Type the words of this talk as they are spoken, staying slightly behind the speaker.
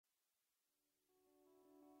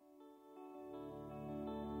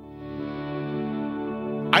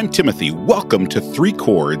I'm Timothy. Welcome to Three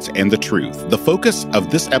Chords and the Truth. The focus of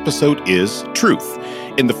this episode is truth.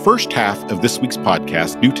 In the first half of this week's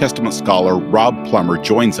podcast, New Testament scholar Rob Plummer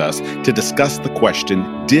joins us to discuss the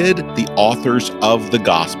question, did the authors of the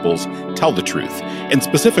Gospels tell the truth? And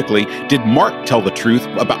specifically, did Mark tell the truth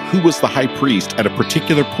about who was the high priest at a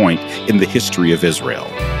particular point in the history of Israel?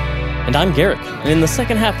 And I'm Garrick, and in the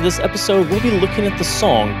second half of this episode, we'll be looking at the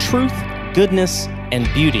song Truth, Goodness,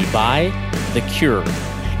 and Beauty by The Cure.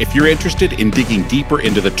 If you're interested in digging deeper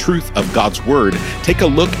into the truth of God's Word, take a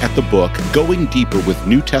look at the book Going Deeper with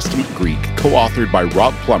New Testament Greek, co-authored by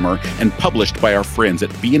Rob Plummer and published by our friends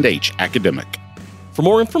at B&H Academic. For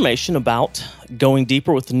more information about Going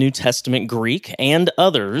Deeper with the New Testament Greek and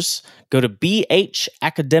others, go to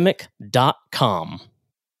bhacademic.com.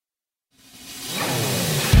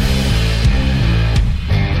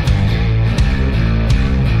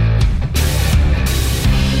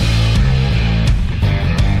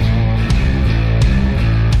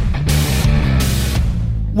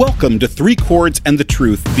 Welcome to Three Chords and the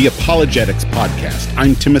Truth, the Apologetics Podcast.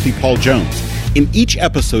 I'm Timothy Paul Jones. In each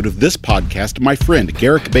episode of this podcast, my friend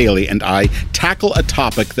Garrick Bailey and I tackle a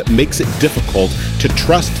topic that makes it difficult to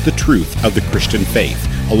trust the truth of the Christian faith.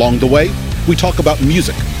 Along the way, we talk about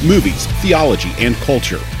music, movies, theology, and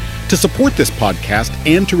culture. To support this podcast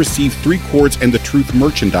and to receive Three Chords and the Truth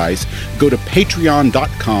merchandise, go to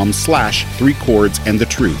patreon.com/Three Chords and the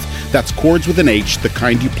Truth. That's chords with an H, the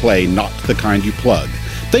kind you play, not the kind you plug.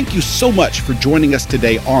 Thank you so much for joining us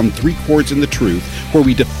today on Three Chords and the Truth, where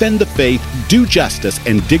we defend the faith, do justice,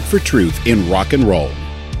 and dig for truth in rock and roll.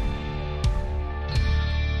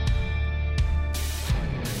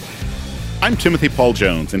 I'm Timothy Paul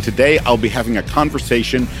Jones, and today I'll be having a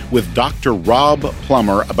conversation with Dr. Rob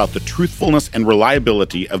Plummer about the truthfulness and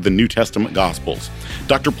reliability of the New Testament Gospels.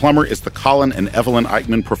 Dr. Plummer is the Colin and Evelyn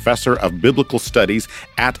Eichmann Professor of Biblical Studies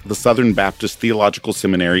at the Southern Baptist Theological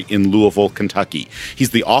Seminary in Louisville, Kentucky. He's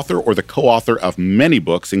the author or the co-author of many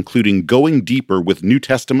books, including Going Deeper with New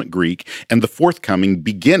Testament Greek and the forthcoming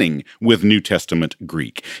Beginning with New Testament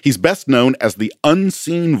Greek. He's best known as the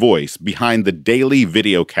unseen voice behind the daily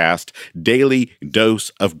videocast, Daily Dose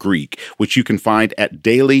of Greek, which you can find at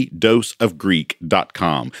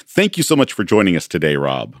dailydoseofgreek.com. Thank you so much for joining us today,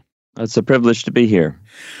 Rob. It's a privilege to be here.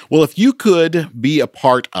 Well, if you could be a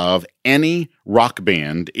part of any rock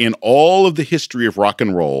band in all of the history of rock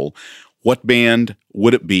and roll, what band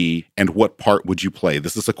would it be and what part would you play?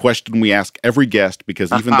 This is a question we ask every guest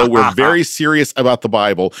because even though we're very serious about the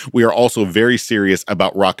Bible, we are also very serious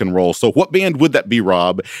about rock and roll. So what band would that be,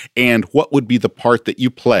 Rob? And what would be the part that you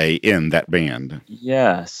play in that band?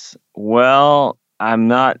 Yes. Well, I'm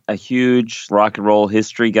not a huge rock and roll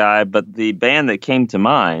history guy, but the band that came to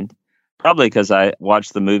mind, probably because I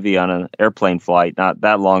watched the movie on an airplane flight not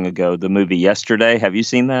that long ago, the movie Yesterday. Have you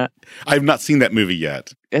seen that? I have not seen that movie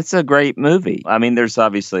yet. It's a great movie. I mean, there's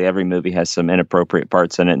obviously every movie has some inappropriate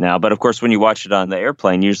parts in it now. But of course, when you watch it on the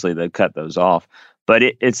airplane, usually they cut those off. But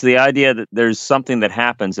it's the idea that there's something that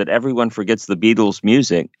happens that everyone forgets the Beatles'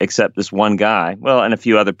 music except this one guy. Well, and a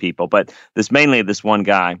few other people, but mainly this one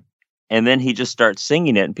guy. And then he just starts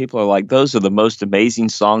singing it, and people are like, those are the most amazing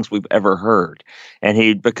songs we've ever heard. And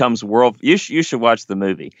he becomes you should watch the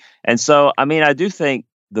movie. And so, I mean, I do think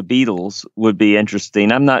the Beatles would be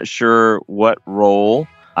interesting. I'm not sure what role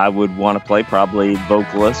I would want to play, probably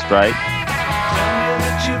vocalist, right?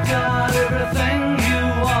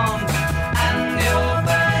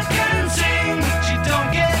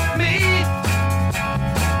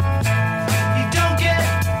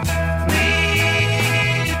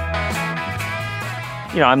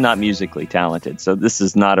 You know, I'm not musically talented, so this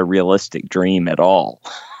is not a realistic dream at all.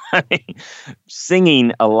 I mean,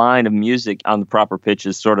 singing a line of music on the proper pitch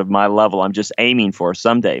is sort of my level. I'm just aiming for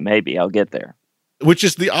someday. Maybe I'll get there. Which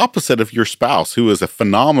is the opposite of your spouse, who is a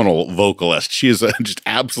phenomenal vocalist. She is just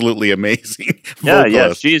absolutely amazing vocalist.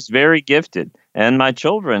 Yeah, she is very gifted. And my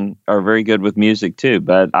children are very good with music too,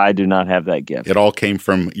 but I do not have that gift. It all came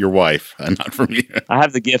from your wife, not from you. I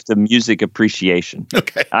have the gift of music appreciation.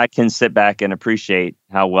 Okay. I can sit back and appreciate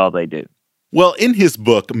how well they do. Well, in his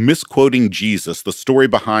book, Misquoting Jesus, the story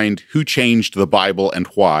behind who changed the Bible and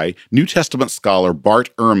why, New Testament scholar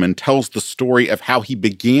Bart Ehrman tells the story of how he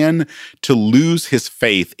began to lose his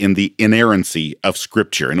faith in the inerrancy of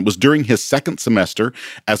Scripture. And it was during his second semester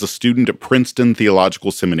as a student at Princeton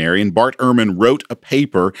Theological Seminary, and Bart Ehrman wrote a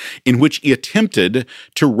paper in which he attempted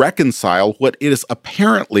to reconcile what is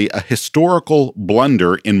apparently a historical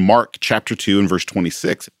blunder in Mark chapter 2 and verse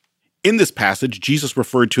 26. In this passage, Jesus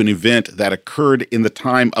referred to an event that occurred in the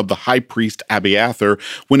time of the high priest Abiathar,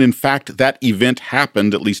 when in fact that event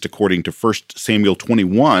happened, at least according to 1 Samuel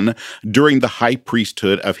 21, during the high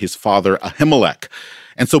priesthood of his father Ahimelech.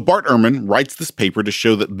 And so Bart Ehrman writes this paper to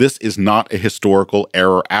show that this is not a historical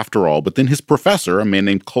error after all. But then his professor, a man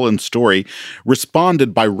named Cullen Story,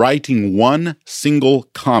 responded by writing one single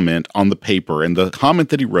comment on the paper. And the comment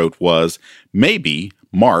that he wrote was, maybe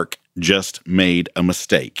Mark just made a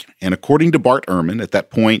mistake. And according to Bart Ehrman, at that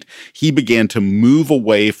point, he began to move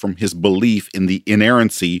away from his belief in the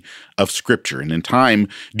inerrancy of Scripture. And in time,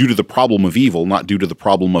 due to the problem of evil, not due to the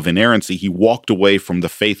problem of inerrancy, he walked away from the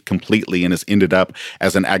faith completely and has ended up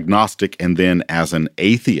as an agnostic and then as an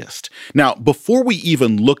atheist. Now, before we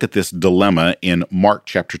even look at this dilemma in Mark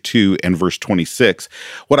chapter 2 and verse 26,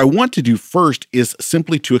 what I want to do first is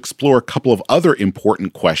simply to explore a couple of other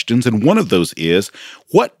important questions. And one of those is,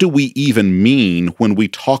 what do we even mean when we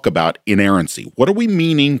talk about inerrancy? What are we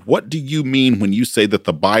meaning? What do you mean when you say that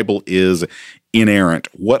the Bible is inerrant?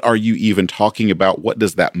 What are you even talking about? What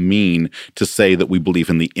does that mean to say that we believe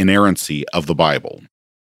in the inerrancy of the Bible?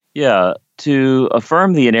 Yeah, to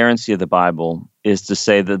affirm the inerrancy of the Bible is to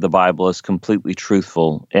say that the Bible is completely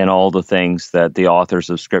truthful in all the things that the authors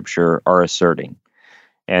of Scripture are asserting.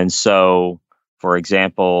 And so, for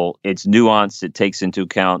example, it's nuanced. It takes into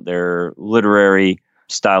account their literary,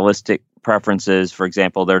 stylistic preferences. For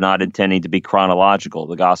example, they're not intending to be chronological.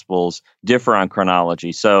 The Gospels differ on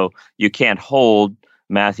chronology. So you can't hold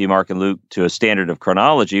Matthew, Mark, and Luke to a standard of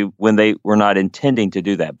chronology when they were not intending to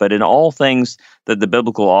do that. But in all things that the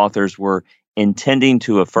biblical authors were intending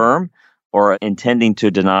to affirm or intending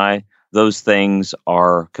to deny, those things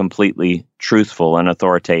are completely truthful and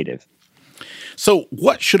authoritative. So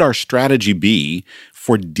what should our strategy be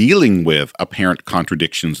for dealing with apparent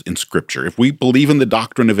contradictions in Scripture? If we believe in the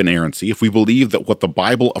doctrine of inerrancy, if we believe that what the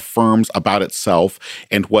Bible affirms about itself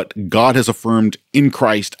and what God has affirmed in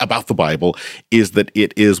Christ about the Bible is that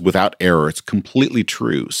it is without error, it's completely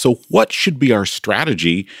true. So what should be our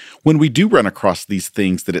strategy when we do run across these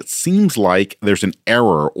things that it seems like there's an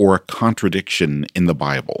error or a contradiction in the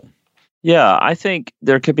Bible? Yeah, I think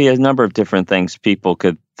there could be a number of different things people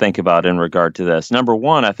could think about in regard to this. Number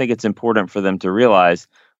one, I think it's important for them to realize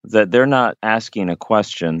that they're not asking a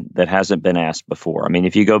question that hasn't been asked before. I mean,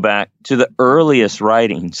 if you go back to the earliest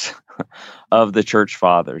writings of the church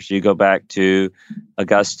fathers, you go back to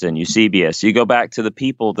Augustine, Eusebius, you go back to the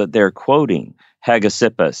people that they're quoting,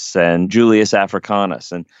 Hegesippus and Julius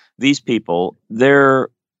Africanus, and these people, they're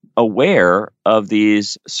aware of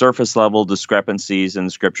these surface level discrepancies in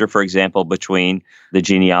Scripture, for example, between the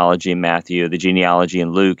genealogy in Matthew, the genealogy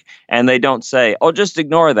in Luke, and they don't say, oh, just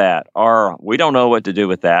ignore that, or we don't know what to do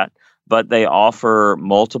with that, but they offer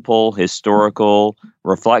multiple historical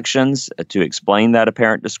reflections to explain that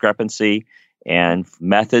apparent discrepancy and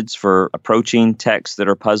methods for approaching texts that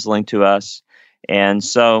are puzzling to us. And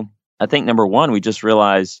so I think, number one, we just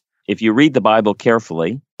realize if you read the Bible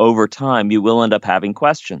carefully, over time, you will end up having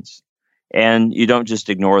questions. And you don't just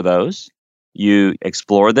ignore those. You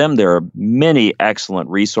explore them. There are many excellent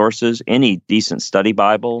resources. Any decent study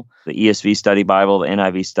Bible, the ESV Study Bible, the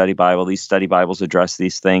NIV Study Bible, these study Bibles address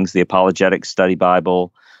these things. The Apologetic Study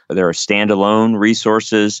Bible. There are standalone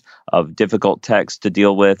resources of difficult texts to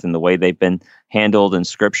deal with and the way they've been handled in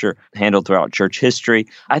Scripture, handled throughout church history.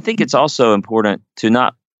 I think it's also important to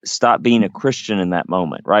not stop being a Christian in that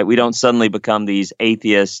moment, right? We don't suddenly become these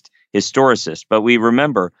atheist historicists, but we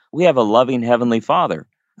remember we have a loving Heavenly Father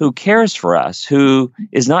who cares for us, who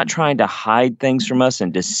is not trying to hide things from us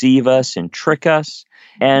and deceive us and trick us.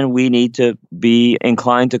 And we need to be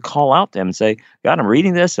inclined to call out to Him and say, God, I'm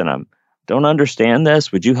reading this and I don't understand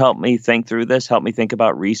this. Would you help me think through this? Help me think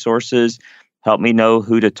about resources. Help me know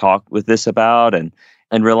who to talk with this about. And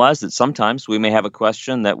realize that sometimes we may have a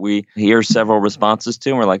question that we hear several responses to,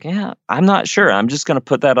 and we're like, yeah, I'm not sure. I'm just going to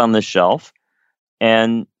put that on the shelf.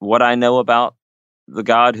 And what I know about the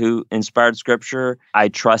God who inspired Scripture, I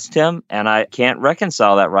trust Him, and I can't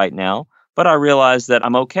reconcile that right now. But I realize that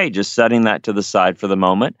I'm okay just setting that to the side for the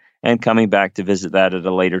moment and coming back to visit that at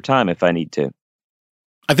a later time if I need to.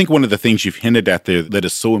 I think one of the things you've hinted at there that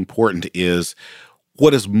is so important is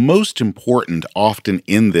what is most important often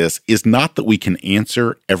in this is not that we can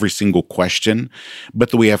answer every single question, but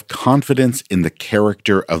that we have confidence in the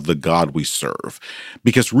character of the God we serve.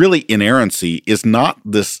 Because really, inerrancy is not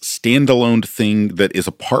this standalone thing that is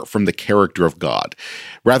apart from the character of God.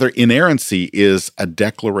 Rather, inerrancy is a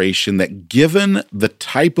declaration that given the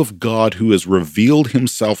type of God who has revealed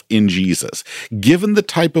Himself in Jesus, given the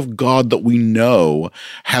type of God that we know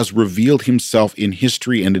has revealed Himself in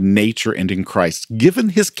history and in nature and in Christ, given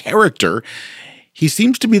His character, He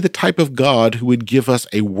seems to be the type of God who would give us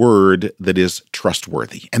a word that is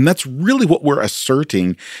trustworthy. And that's really what we're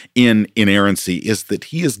asserting in inerrancy, is that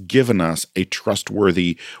he has given us a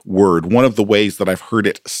trustworthy word. One of the ways that I've heard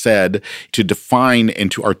it said to define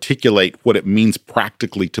and to articulate what it means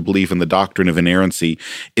practically to believe in the doctrine of inerrancy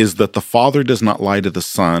is that the Father does not lie to the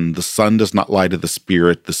Son does not lie to the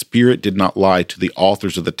Spirit did not lie to the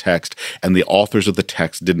authors of the text, and the authors of the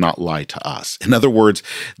text did not lie to us. In other words,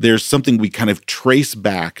 there's something we kind of trace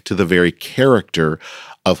back to the very character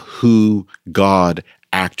of who God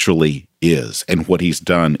actually is and what he's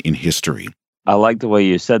done in history. I like the way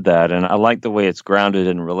you said that, and I like the way it's grounded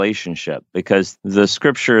in relationship, because the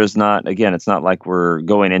scripture is not, again, it's not like we're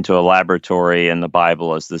going into a laboratory and the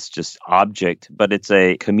Bible is this just object, but it's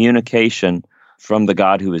a communication from the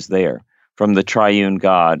God who is there, from the triune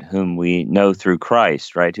God whom we know through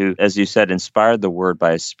Christ, right? Who, as you said, inspired the word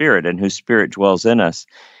by his Spirit and whose Spirit dwells in us.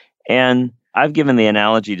 And I've given the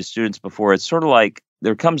analogy to students before. It's sort of like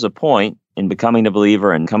there comes a point in becoming a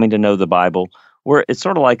believer and coming to know the Bible where it's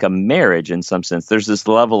sort of like a marriage in some sense. There's this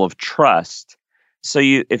level of trust. So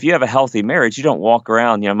if you have a healthy marriage, you don't walk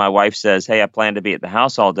around. My wife says, hey, I plan to be at the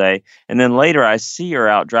house all day. And then later I see her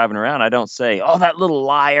out driving around. I don't say, oh, that little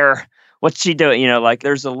liar. What's she doing? Like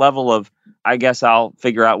there's a level of, I guess I'll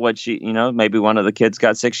figure out what maybe one of the kids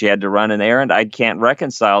got sick. She had to run an errand. I can't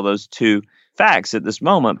reconcile those two facts at this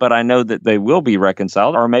moment, but I know that they will be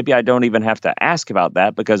reconciled, or maybe I don't even have to ask about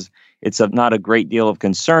that because it's not a great deal of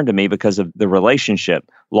concern to me because of the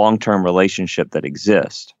relationship, long-term relationship that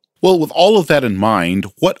exists. Well, with all of that in mind,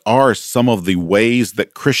 what are some of the ways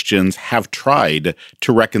that Christians have tried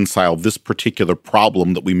to reconcile this particular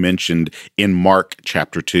problem that we mentioned in Mark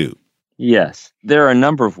chapter 2? Yes, there are a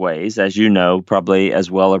number of ways, as you know, probably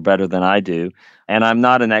as well or better than I do. And I'm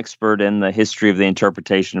not an expert in the history of the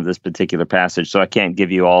interpretation of this particular passage, so I can't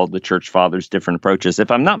give you all the church fathers' different approaches.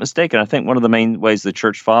 If I'm not mistaken, I think one of the main ways the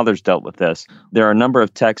church fathers dealt with this, there are a number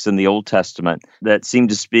of texts in the Old Testament that seem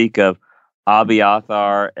to speak of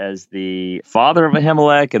Abiathar as the father of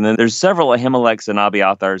Ahimelech, and then there's several Ahimelechs and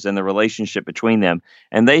Abiathars and the relationship between them.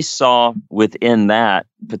 And they saw within that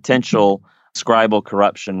potential scribal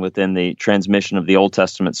corruption within the transmission of the Old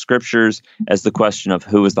Testament scriptures as the question of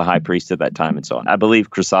who was the high priest at that time and so on. I believe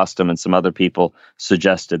Chrysostom and some other people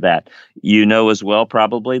suggested that. You know as well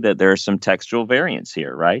probably that there are some textual variants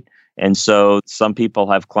here, right? And so some people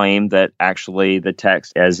have claimed that actually the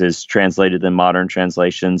text, as is translated in modern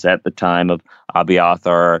translations at the time of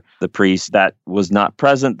Abiathar, the priest, that was not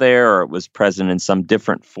present there, or it was present in some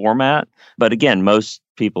different format. But again, most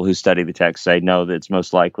people who study the text say, no, that it's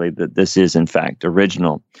most likely that this is, in fact,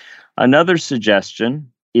 original. Another suggestion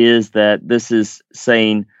is that this is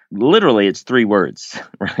saying, literally, it's three words,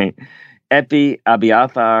 right? Epi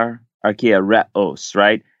Abiathar archiereos,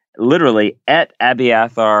 right? Literally, et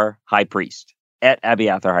Abiathar high priest. Et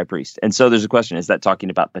Abiathar high priest. And so there's a question, is that talking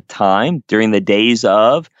about the time during the days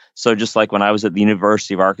of? So just like when I was at the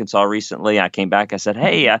University of Arkansas recently, I came back, I said,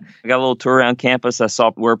 hey, I got a little tour around campus. I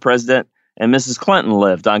saw where President and Mrs. Clinton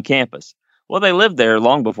lived on campus. Well, they lived there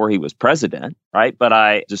long before he was president, right? But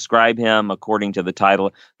I describe him according to the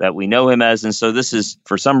title that we know him as. And so this is,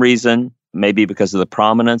 for some reason, maybe because of the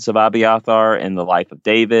prominence of Abiathar in the life of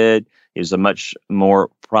David, he was a much more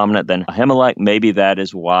prominent than Ahimelech. Maybe that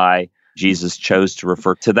is why Jesus chose to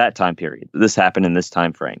refer to that time period. This happened in this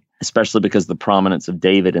time frame, especially because of the prominence of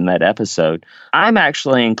David in that episode. I'm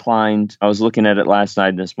actually inclined, I was looking at it last night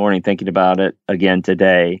and this morning, thinking about it again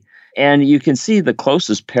today, and you can see the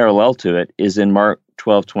closest parallel to it is in Mark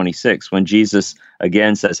 12:26, when Jesus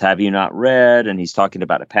again says, have you not read? And he's talking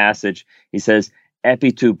about a passage. He says,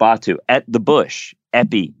 epi tu batu, at the bush,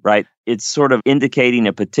 epi, right? It's sort of indicating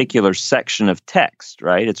a particular section of text,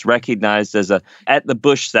 right? It's recognized as at the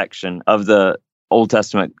bush section of the Old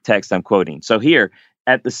Testament text I'm quoting. So here,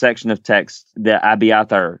 at the section of text, the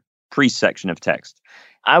Abiathar priest section of text.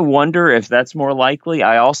 I wonder if that's more likely.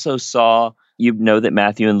 I also saw, you know that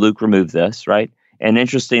Matthew and Luke removed this, right? And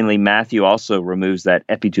interestingly, Matthew also removes that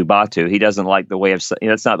epitubatu. He doesn't like the way of,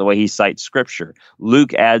 that's not the way he cites scripture.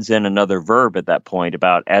 Luke adds in another verb at that point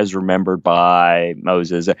about as remembered by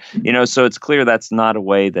Moses. So it's clear that's not a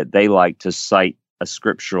way that they like to cite a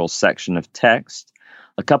scriptural section of text.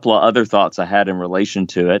 A couple of other thoughts I had in relation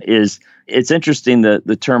to it is, it's interesting that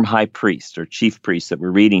the term high priest or chief priest that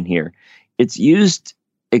we're reading here, it's used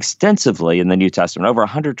extensively in the New Testament. Over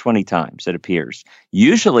 120 times it appears,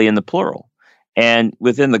 usually in the plural. And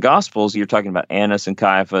within the Gospels, you're talking about Annas and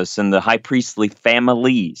Caiaphas and the high priestly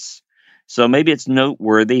families. So maybe it's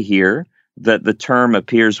noteworthy here that the term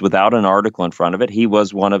appears without an article in front of it. He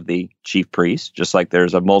was one of the chief priests, just like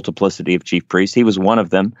there's a multiplicity of chief priests. He was one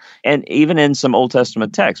of them. And even in some Old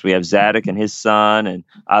Testament texts, we have Zadok and his son and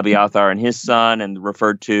Abiathar and his son, and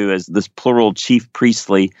referred to as this plural chief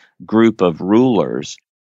priestly group of rulers.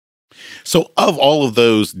 So of all of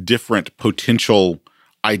those different potential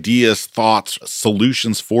ideas, thoughts,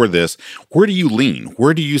 solutions for this, where do you lean?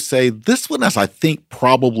 Where do you say this one is, I think,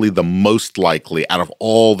 probably the most likely out of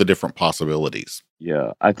all the different possibilities?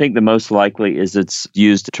 Yeah, I think the most likely is it's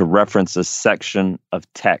used to reference a section of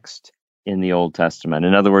text in the Old Testament.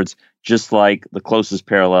 In other words, just like the closest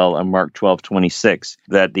parallel in Mark 12:26,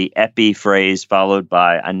 that the epi phrase followed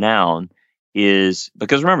by a noun is,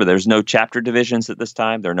 because remember, there's no chapter divisions at this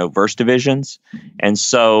time, there are no verse divisions. And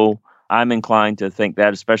so I'm inclined to think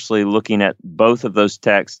that, especially looking at both of those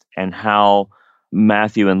texts and how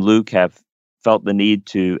Matthew and Luke have felt the need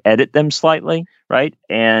to edit them slightly, right?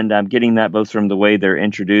 And I'm getting that both from the way they're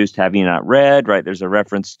introduced, have you not read, right? There's a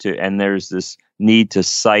reference to, and there's this need to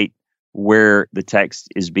cite where the text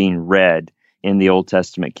is being read in the Old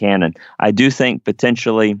Testament canon. I do think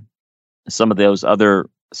potentially some of those other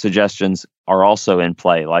suggestions are also in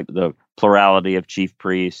play, like the plurality of chief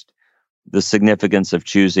priest, the significance of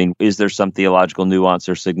choosing, is there some theological nuance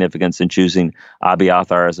or significance in choosing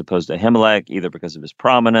Abiathar as opposed to Ahimelech, either because of his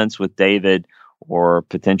prominence with David or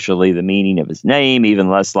potentially the meaning of his name, even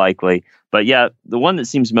less likely. But yeah, the one that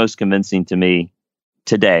seems most convincing to me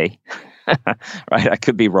today, right, I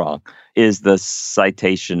could be wrong, is the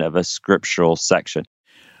citation of a scriptural section.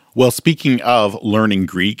 Well, speaking of learning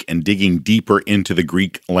Greek and digging deeper into the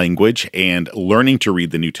Greek language and learning to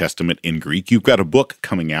read the New Testament in Greek, you've got a book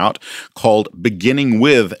coming out called Beginning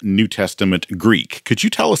with New Testament Greek. Could you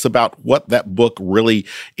tell us about what that book really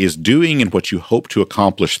is doing and what you hope to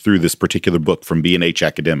accomplish through this particular book from B&H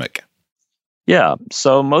Academic? Yeah,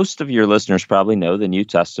 so most of your listeners probably know the New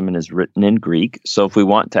Testament is written in Greek. So if we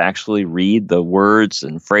want to actually read the words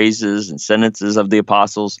and phrases and sentences of the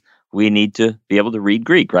apostles, we need to be able to read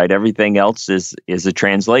Greek, right? Everything else is a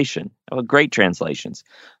translation. Great translations.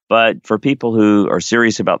 But for people who are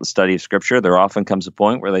serious about the study of Scripture, there often comes a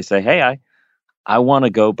point where they say, hey, I want to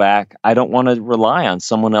go back. I don't want to rely on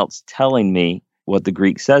someone else telling me what the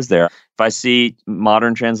Greek says there. If I see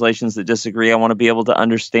modern translations that disagree, I want to be able to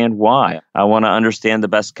understand why. I want to understand the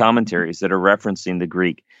best commentaries that are referencing the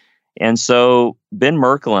Greek. And so Ben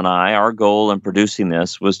Merkel and I, our goal in producing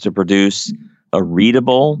this was to produce a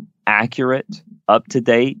readable, accurate,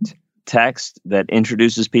 up-to-date text that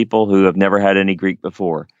introduces people who have never had any Greek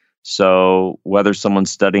before. So whether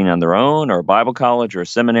someone's studying on their own or a Bible college or a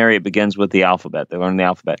seminary, it begins with the alphabet. They learn the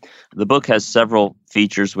alphabet. The book has several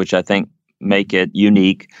features which I think make it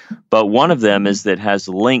unique, but one of them is that it has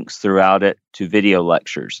links throughout it to video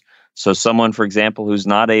lectures. So someone, for example, who's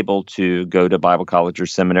not able to go to Bible college or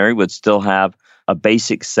seminary would still have a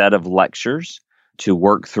basic set of lectures to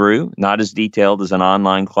work through, not as detailed as an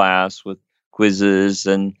online class with quizzes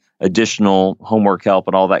and additional homework help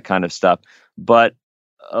and all that kind of stuff, but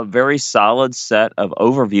a very solid set of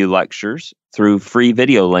overview lectures through free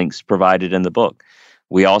video links provided in the book.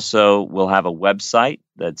 We also will have a website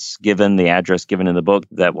that's given, the address given in the book,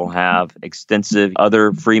 that will have extensive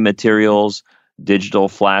other free materials, digital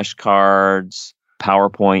flashcards,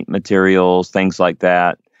 PowerPoint materials, things like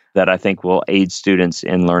that, that I think will aid students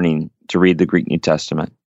in learning to read the Greek New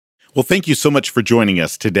Testament. Well, thank you so much for joining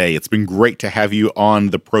us today. It's been great to have you on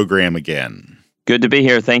the program again. Good to be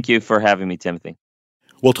here. Thank you for having me, Timothy.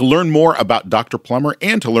 Well, to learn more about Dr. Plummer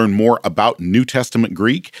and to learn more about New Testament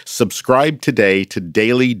Greek, subscribe today to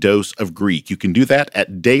Daily Dose of Greek. You can do that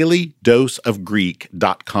at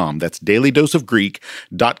dailydoseofgreek.com. That's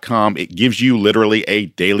dailydoseofgreek.com. It gives you literally a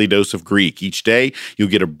daily dose of Greek. Each day, you'll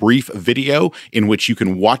get a brief video in which you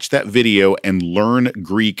can watch that video and learn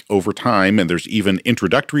Greek over time. And there's even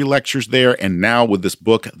introductory lectures there. And now with this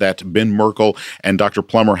book that Ben Merkel and Dr.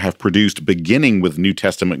 Plummer have produced, Beginning with New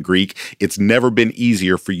Testament Greek, it's never been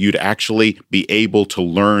easier for you to actually be able to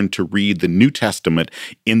learn to read the New Testament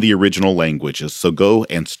in the original languages. So go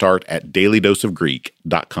and start at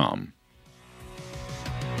dailydoseofgreek.com.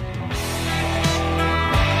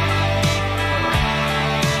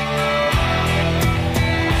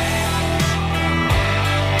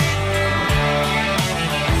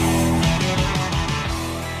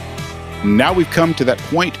 Now we've come to that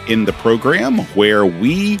point in the program where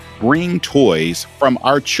we bring toys from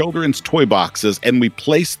our children's toy boxes and we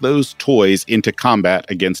place those toys into combat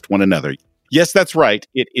against one another. Yes, that's right.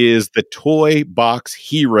 It is the Toy Box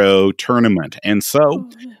Hero Tournament. And so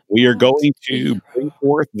We are going to bring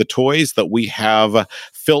forth the toys that we have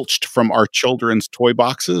filched from our children's toy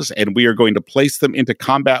boxes, and we are going to place them into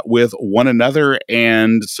combat with one another.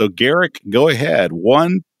 And so, Garrick, go ahead.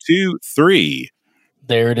 1, 2, 3.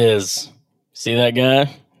 There it is. See that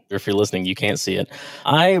guy? Or if you're listening, you can't see it.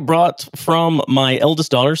 I brought from my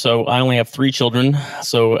eldest daughter, so I only have 3 children,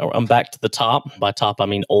 so I'm back to the top. By top, I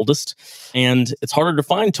mean oldest. And it's harder to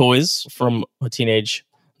find toys from a teenage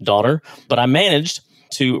daughter, but I managed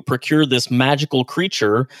to procure this magical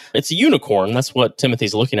creature. It's a unicorn. That's what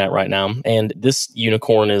Timothy's looking at right now. And this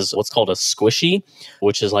unicorn is what's called a squishy,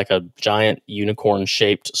 which is like a giant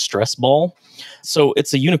unicorn-shaped stress ball. So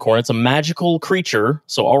it's a unicorn. It's a magical creature.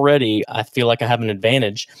 So already I feel like I have an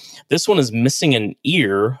advantage. This one is missing an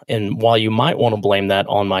ear. And while you might want to blame that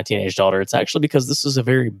on my teenage daughter, it's actually because this is a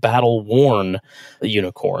very battle-worn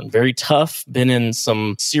unicorn. Very tough. Been in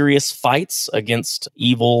some serious fights against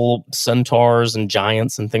evil centaurs and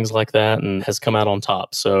giants and things like that, and has come out on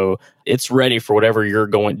top. So it's ready for whatever you're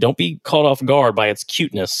going. Don't be caught off guard by its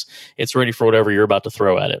cuteness. It's ready for whatever you're about to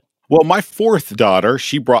throw at it. Well, my 4th daughter,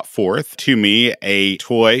 she brought forth to me a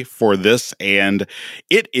toy for this, and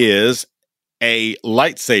it is a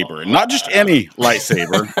lightsaber. Not just any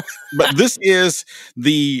lightsaber, but this is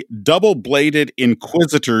the double-bladed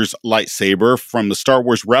Inquisitor's lightsaber from the Star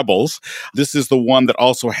Wars Rebels. This is the one that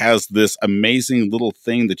also has this amazing little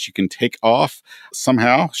thing that you can take off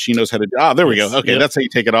somehow. She knows how to do. There we go. Okay, That's how you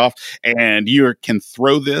take it off. And you can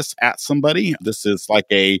throw this at somebody. This is like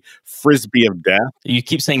a frisbee of death. You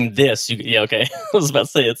keep saying this. Okay. I was about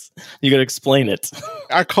to say you got to explain it.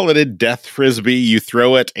 I call it a death frisbee. You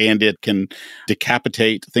throw it and it can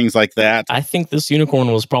decapitate, things like that. I think this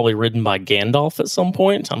unicorn was probably ridden by Gandalf at some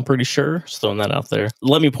point. I'm pretty sure. Just throwing that out there.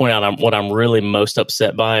 Let me point out what I'm really most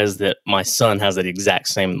upset by is that my son has the exact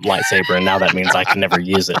same lightsaber, and now that means I can never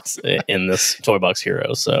use it in this Toy Box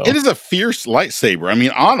Hero. So it is a fierce lightsaber. I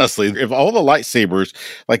mean, honestly, if all the lightsabers,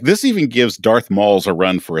 like this even gives Darth Maul's a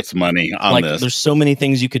run for its money on this. There's so many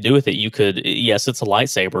things you could do with it. You could, yes, it's a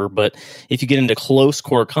lightsaber, but if you get into close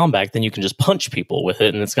core combat, then you can just punch people with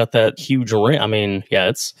it, and it's got that huge ring. I mean,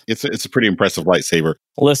 yeah, it's a pretty impressive lightsaber.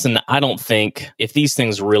 Listen, I don't think if these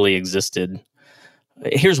things really existed,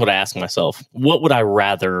 here's what I ask myself. What would I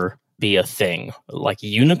rather be a thing? Like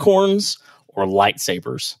unicorns or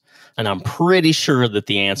lightsabers? And I'm pretty sure that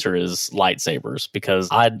the answer is lightsabers, because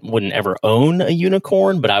I wouldn't ever own a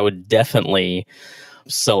unicorn, but I would definitely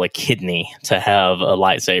sell a kidney to have a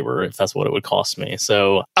lightsaber if that's what it would cost me.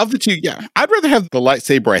 So of the two, yeah, I'd rather have the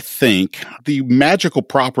lightsaber. I think the magical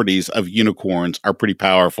properties of unicorns are pretty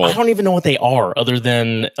powerful. I don't even know what they are, other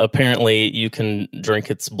than apparently you can drink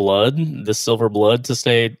its blood, the silver blood, to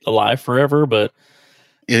stay alive forever. But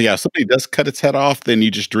yeah, if somebody does cut its head off, then you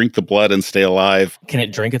just drink the blood and stay alive. Can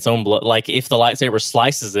it drink its own blood? Like if the lightsaber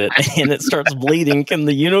slices it and it starts bleeding, can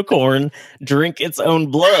the unicorn drink its own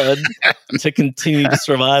blood to continue to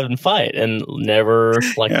survive and fight and never,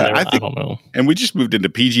 I don't know. And we just moved into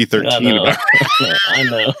PG-13. I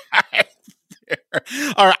know.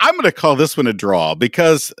 All right, I'm going to call this one a draw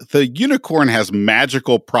because the unicorn has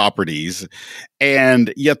magical properties,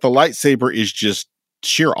 and yet the lightsaber is just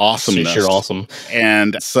sheer awesomeness. Sheer awesome.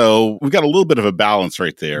 And so we've got a little bit of a balance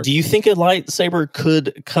right there. Do you think a lightsaber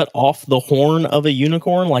could cut off the horn of a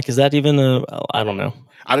unicorn? Like, is that even I don't know.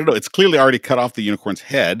 I don't know. It's clearly already cut off the unicorn's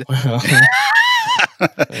head. Yeah.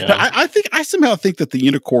 I somehow think that the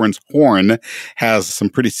unicorn's horn has some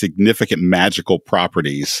pretty significant magical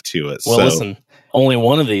properties to it. Well, listen, only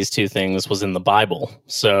one of these two things was in the Bible.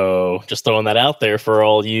 So just throwing that out there for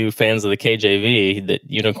all you fans of the KJV, that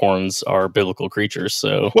unicorns are biblical creatures.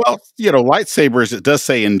 So, well, lightsabers, it does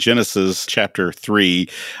say in Genesis chapter 3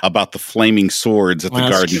 about the flaming swords at the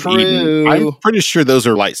Garden of Eden. I'm pretty sure those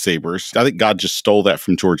are lightsabers. I think God just stole that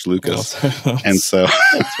from George Lucas. And so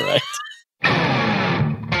that's right.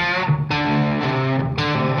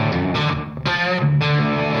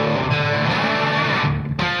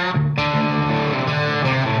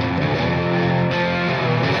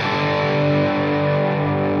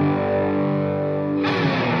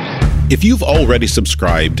 If you've already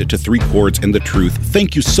subscribed to 3 Chords and the Truth,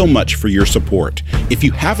 thank you so much for your support. If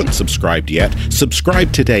you haven't subscribed yet,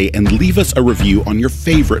 subscribe today and leave us a review on your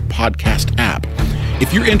favorite podcast app.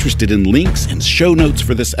 If you're interested in links and show notes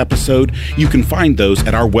for this episode, you can find those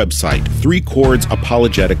at our website,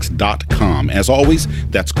 3chordsapologetics.com. As always,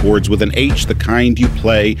 that's chords with an H, the kind you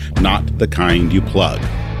play, not the kind you plug.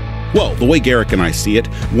 Well, the way Garrick and I see it,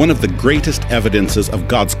 one of the greatest evidences of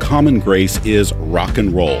God's common grace is rock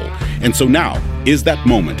and roll. And so now is that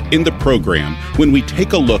moment in the program when we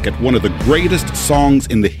take a look at one of the greatest songs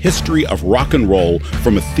in the history of rock and roll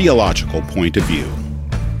from a theological point of view.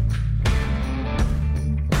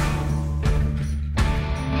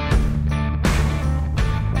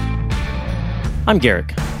 I'm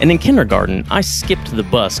Garrick, and in kindergarten, I skipped the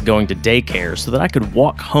bus going to daycare so that I could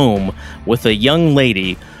walk home with a young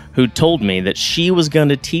lady who told me that she was going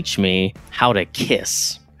to teach me how to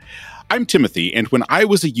kiss. I'm Timothy, and when I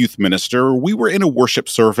was a youth minister, we were in a worship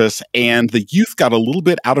service, and the youth got a little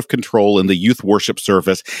bit out of control in the youth worship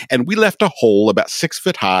service, and we left a hole about 6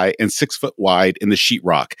 foot high and 6 foot wide in the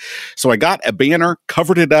sheetrock. So I got a banner,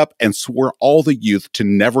 covered it up, and swore all the youth to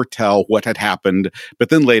never tell what had happened. But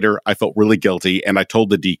then later, I felt really guilty, and I told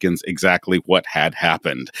the deacons exactly what had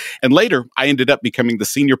happened. And later, I ended up becoming the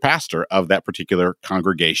senior pastor of that particular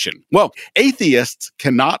congregation. Well, atheists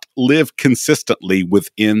cannot live consistently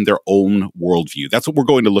within their own worldview. That's what we're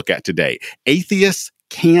going to look at today. Atheists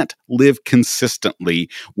can't live consistently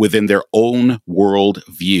within their own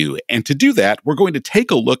worldview. And to do that, we're going to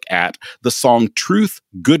take a look at the song Truth,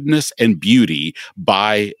 Goodness, and Beauty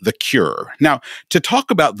by The Cure. Now, to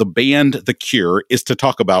talk about the band The Cure is to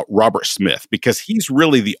talk about Robert Smith, because he's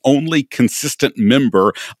really the only consistent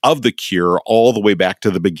member of The Cure all the way back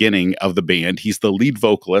to the beginning of the band. He's the lead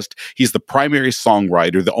vocalist. He's the primary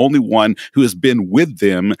songwriter, the only one who has been with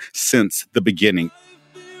them since the beginning.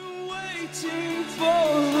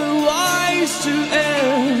 To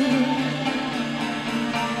end,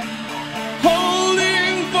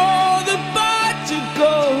 holding for the bad to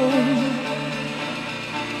go.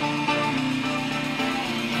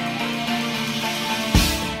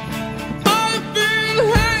 I've been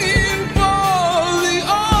hanging for the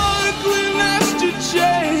ugliness to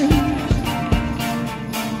change,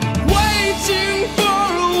 waiting for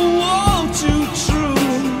a wall to true,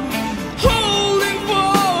 holding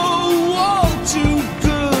for a wall to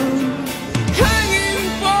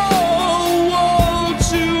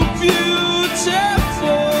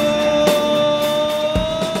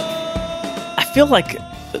I feel like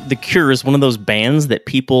The Cure is one of those bands that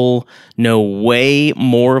people know way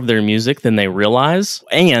more of their music than they realize.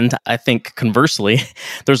 And I think conversely,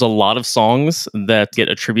 there's a lot of songs that get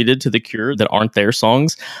attributed to The Cure that aren't their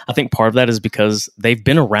songs. I think part of that is because they've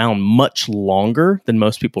been around much longer than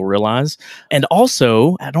most people realize. And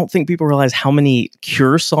also, I don't think people realize how many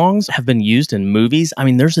Cure songs have been used in movies. I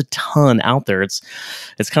mean, there's a ton out there. It's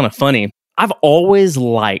kind of funny. I've always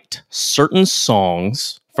liked certain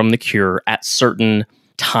songs from The Cure at certain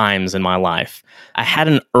times in my life. I had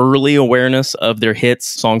an early awareness of their hits,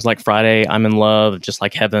 songs like Friday, I'm in Love, Just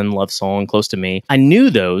Like Heaven, Love Song, Close to Me. I knew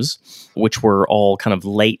those, which were all kind of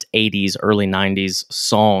late 80s, early 90s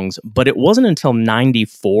songs, but it wasn't until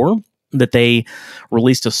 94 that they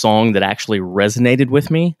released a song that actually resonated with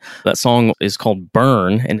me. That song is called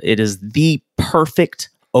Burn, and it is the perfect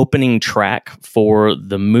opening track for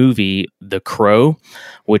the movie The Crow,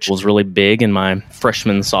 which was really big in my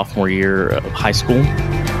freshman, sophomore year of high school.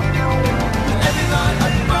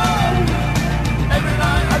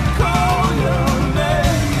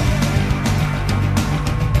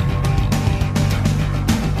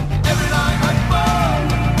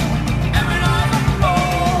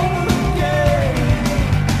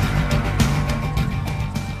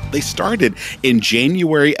 They started in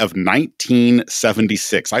January of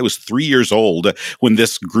 1976. I was 3 years old when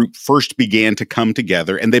this group first began to come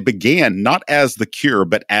together, and they began not as The Cure,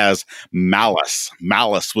 but as Malice.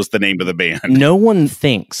 Malice was the name of the band. No one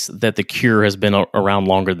thinks that The Cure has been around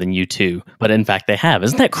longer than U2, but in fact they have.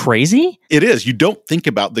 Isn't that crazy? It is. You don't think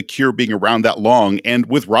about The Cure being around that long, and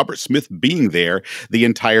with Robert Smith being there the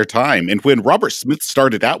entire time. And when Robert Smith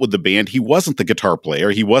started out with the band, he wasn't the guitar player.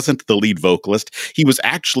 He wasn't the lead vocalist. He was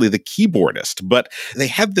actually the keyboardist. But they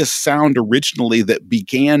had this sound originally that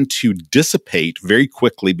began to dissipate very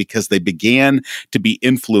quickly because they began to be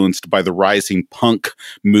influenced by the rising punk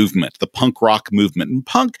movement, the punk rock movement. And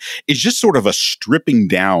punk is just sort of a stripping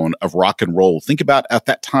down of rock and roll. Think about at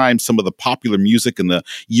that time, some of the popular music in the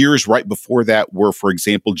years right before that were, for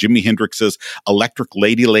example, Jimi Hendrix's Electric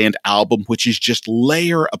Ladyland album, which is just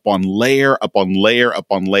layer upon layer upon layer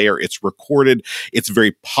upon layer. It's recorded, it's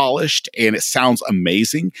very polished, and it sounds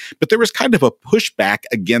amazing. But there was kind of a pushback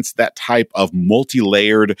against that type of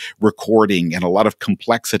multi-layered recording and a lot of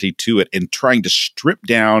complexity to it, and trying to strip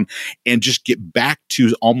down and just get back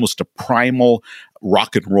to almost a primal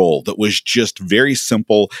rock and roll that was just very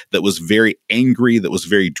simple, that was very angry, that was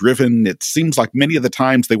very driven. It seems like many of the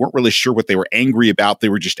times they weren't really sure what they were angry about. They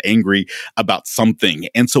were just angry about something.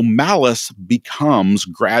 And so Malice becomes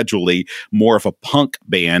gradually more of a punk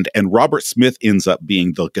band, and Robert Smith ends up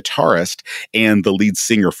being the guitarist and the lead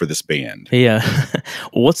singer for this band. Yeah.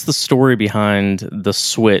 What's the story behind the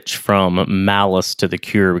switch from Malice to The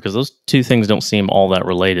Cure? Because those two things don't seem all that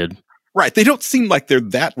related. Right. They don't seem like they're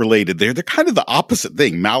that related. They're kind of the opposite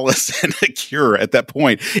thing, Malice and The Cure at that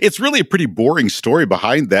point. It's really a pretty boring story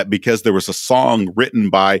behind that because there was a song written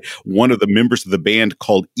by one of the members of the band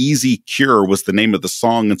called Easy Cure was the name of the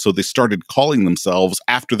song. And so they started calling themselves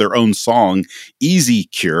after their own song, Easy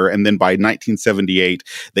Cure. And then by 1978,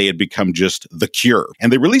 they had become just The Cure.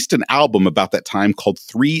 And they released an album about that time called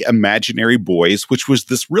Three Imaginary Boys, which was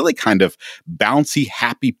this really kind of bouncy,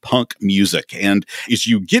 happy punk music. And as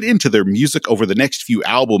you get into their music over the next few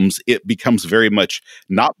albums, it becomes very much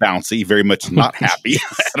not bouncy, very much not happy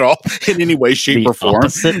at all in any way, shape, or form.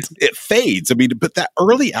 Opposite. It fades. I mean, but that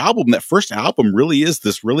early album, that first album really is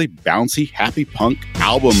this really bouncy, happy punk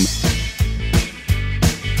album.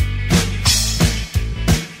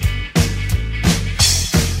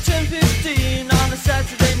 10:15 on a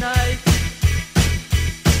Saturday night.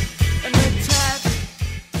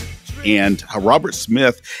 And Robert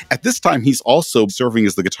Smith, at this time, he's also serving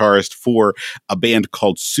as the guitarist for a band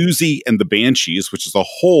called Susie and the Banshees, which is a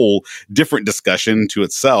whole different discussion to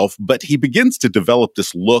itself. But he begins to develop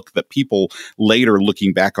this look that people later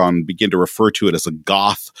looking back on begin to refer to it as a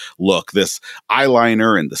goth look. This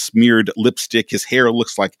eyeliner and the smeared lipstick. His hair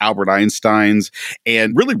looks like Albert Einstein's.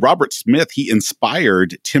 And really, Robert Smith, he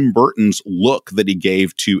inspired Tim Burton's look that he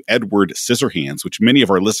gave to Edward Scissorhands, which many of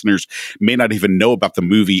our listeners may not even know about the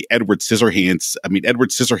movie Edward Scissorhands. I mean,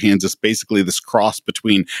 Edward Scissorhands is basically this cross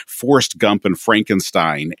between Forrest Gump and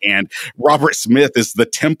Frankenstein. And Robert Smith is the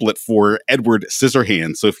template for Edward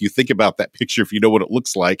Scissorhands. So if you think about that picture, if you know what it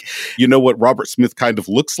looks like, you know what Robert Smith kind of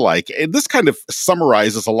looks like. And this kind of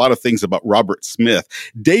summarizes a lot of things about Robert Smith.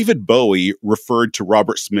 David Bowie referred to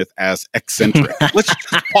Robert Smith as eccentric. Let's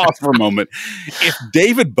just pause for a moment. If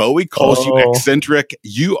David Bowie calls you eccentric,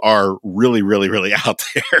 you are really, really, really out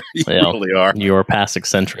there. You really are. You're past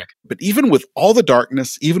eccentric. But even with all the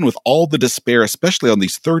darkness, even with all the despair, especially on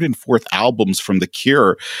these third and fourth albums from The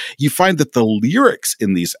Cure, you find that the lyrics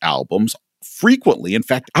in these albums frequently, in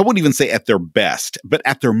fact, I wouldn't even say at their best, but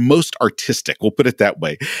at their most artistic, we'll put it that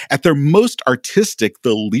way. At their most artistic,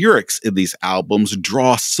 the lyrics in these albums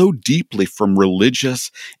draw so deeply from religious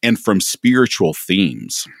and from spiritual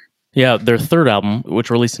themes. Yeah, their third album, which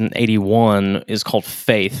released in 1981, is called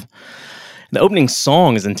Faith. The opening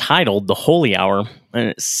song is entitled The Holy Hour, and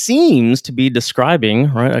it seems to be describing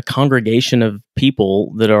a congregation of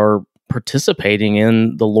people that are participating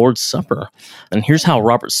in the Lord's Supper. And here's how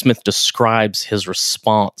Robert Smith describes his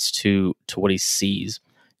response to what he sees.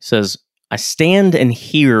 He says, "I stand and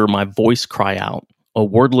hear my voice cry out, a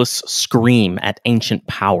wordless scream at ancient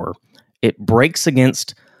power. It breaks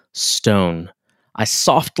against stone. I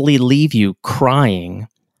softly leave you crying.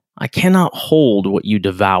 I cannot hold what you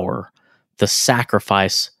devour. The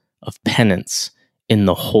sacrifice of penance in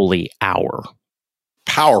the holy hour."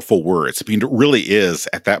 Powerful words. I mean, it really is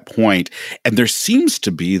at that point. And there seems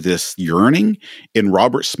to be this yearning in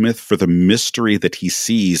Robert Smith for the mystery that he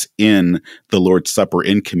sees in the Lord's Supper,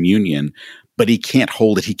 in communion. But he can't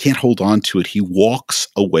hold it. He can't hold on to it. He walks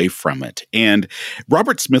away from it. And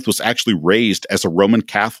Robert Smith was actually raised as a Roman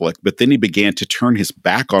Catholic, but then he began to turn his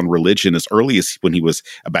back on religion as early as when he was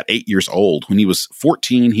about 8 years old. When he was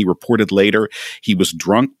 14, he reported later, he was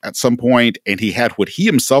drunk at some point, and he had what he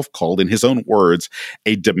himself called, in his own words,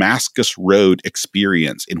 a Damascus Road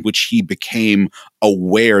experience in which he became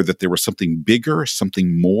aware that there was something bigger,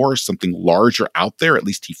 something more, something larger out there. At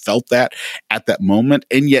least he felt that at that moment.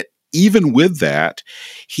 And yet, even with that,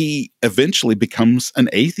 he eventually becomes an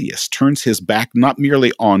atheist, turns his back not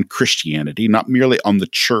merely on Christianity, not merely on the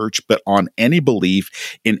church, but on any belief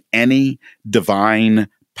in any divine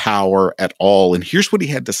power at all. And here's what he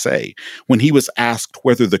had to say when he was asked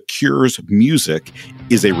whether The Cure's music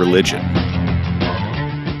is a religion.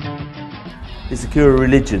 Is The Cure a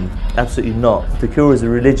religion? Absolutely not. If The Cure is a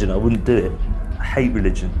religion, I wouldn't do it. I hate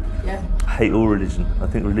religion. Yeah. I hate all religion. I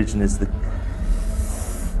think religion is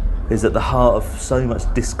at the heart of so much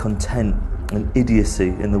discontent and idiocy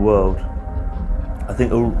in the world. I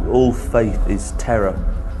think all faith is terror.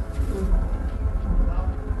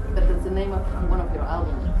 But that's the name of one of your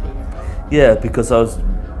albums, Faith. Yeah, because I was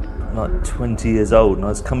like 20 years old and I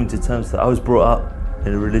was coming to terms with that. I was brought up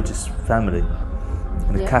in a religious family,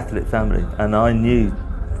 in a Catholic family, and I knew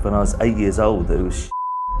when I was 8 years old that it was shit.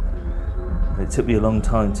 And it took me a long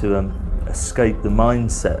time to escape the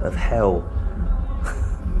mindset of hell.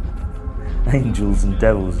 Angels and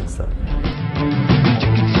devils and stuff.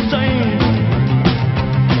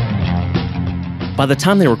 By the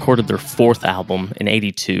time they recorded their fourth album in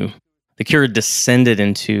 1982, The Cure descended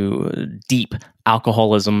into deep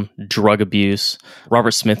alcoholism, drug abuse.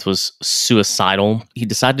 Robert Smith was suicidal. He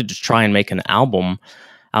decided to try and make an album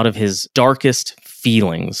out of his darkest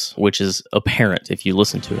feelings, which is apparent if you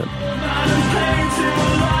listen to it.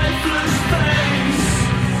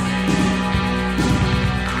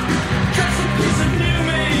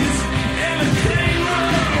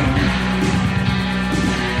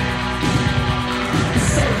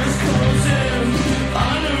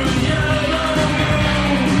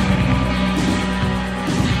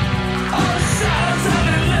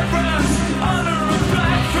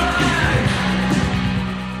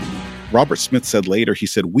 Robert Smith said later, he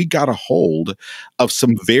said, we got a hold of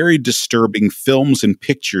some very disturbing films and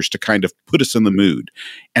pictures to kind of put us in the mood.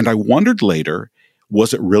 And I wondered later,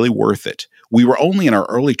 was it really worth it? We were only in our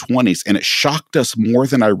early 20s, and it shocked us more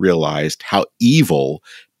than I realized how evil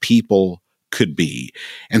people could be.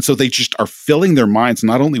 And so they just are filling their minds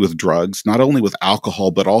not only with drugs, not only with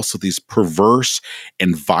alcohol, but also these perverse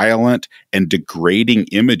and violent and degrading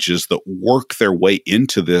images that work their way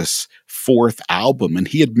into this fourth album. And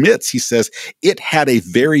he admits, he says, it had a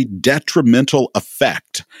very detrimental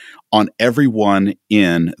effect on everyone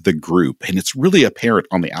in the group. And it's really apparent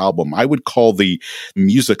on the album. I would call the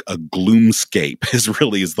music a gloomscape is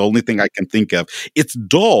the only thing I can think of. It's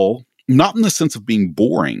dull, not in the sense of being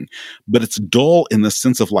boring, but it's dull in the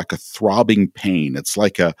sense of like a throbbing pain. It's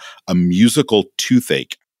like a musical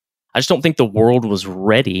toothache. I just don't think the world was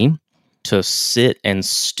ready to sit and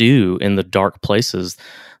stew in the dark places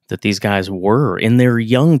that these guys were in their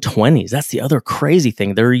young 20s. That's the other crazy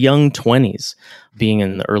thing. Their young 20s, being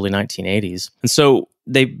in the early 1980s. And so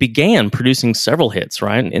they began producing several hits,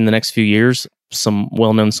 right? In the next few years, some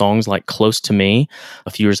well-known songs like Close to Me.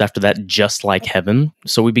 A few years after that, Just Like Heaven.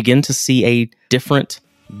 So we begin to see a different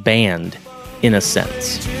band in a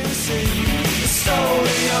sense.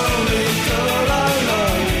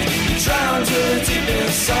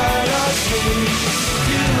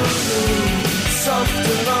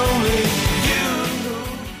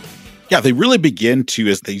 Yeah, they really begin to,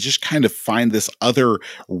 as they just kind of find this other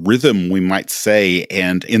rhythm, we might say.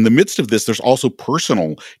 And in the midst of this, there's also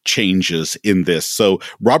personal changes in this. So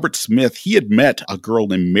Robert Smith, he had met a girl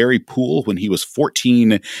named Mary Poole when he was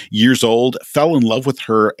 14 years old, fell in love with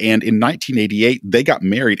her. And in 1988, they got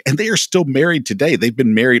married, and they are still married today. They've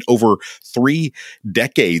been married over 3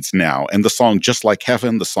 decades now. And the song Just Like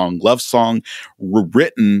Heaven, the song Love Song, were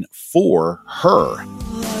written for her.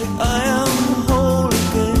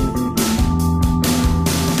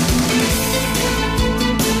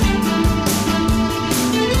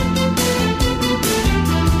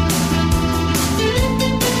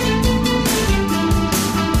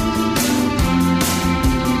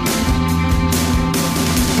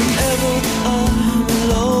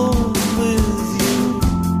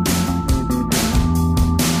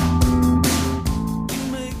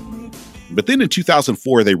 But then in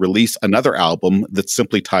 2004, they released another album that's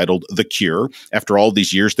simply titled The Cure. After all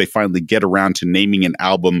these years, they finally get around to naming an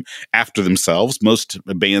album after themselves. Most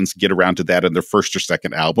bands get around to that in their first or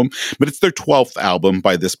second album, but it's their 12th album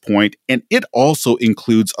by this point. And it also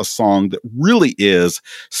includes a song that really is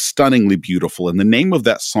stunningly beautiful. And the name of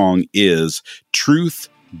that song is Truth,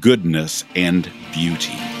 Goodness, and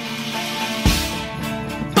Beauty.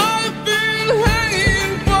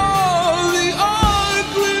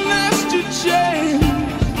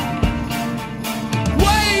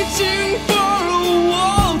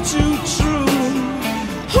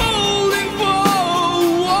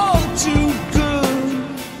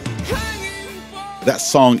 That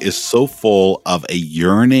song is so full of a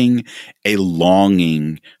yearning, a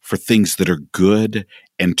longing for things that are good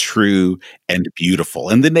and true and beautiful.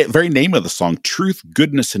 And the very name of the song, Truth,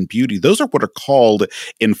 Goodness, and Beauty, those are what are called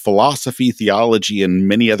in philosophy, theology, and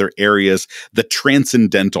many other areas, the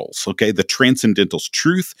transcendentals, okay? The transcendentals.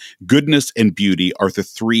 Truth, goodness, and beauty are the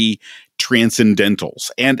 3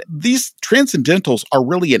 transcendentals. And these transcendentals are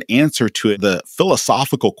really an answer to the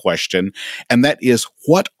philosophical question, and that is,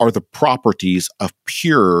 what are the properties of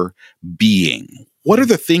pure being? What are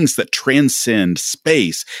the things that transcend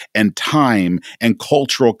space and time and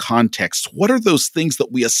cultural context? What are those things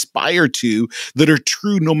that we aspire to that are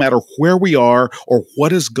true no matter where we are or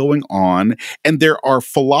what is going on? And there are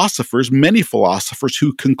philosophers, many philosophers,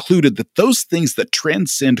 who concluded that those things that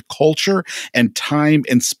transcend culture and time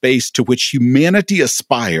and space to which humanity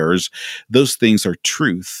aspires, those things are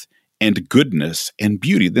truth and goodness and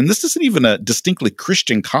beauty. Then this isn't even a distinctly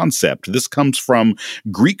Christian concept. This comes from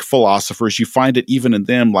Greek philosophers. You find it even in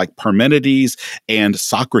them, like Parmenides and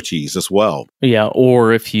Socrates as well. Yeah,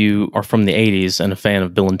 or if you are from the 80s and a fan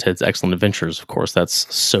of Bill and Ted's Excellent Adventures, of course,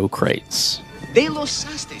 that's Socrates. De los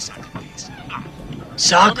Socrates.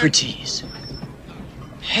 Socrates.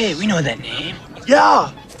 Hey, we know that name.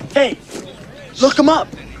 Yeah. Hey, look him up.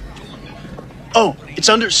 Oh, it's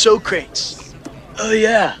under Socrates. Oh,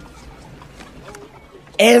 yeah.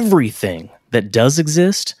 Everything that does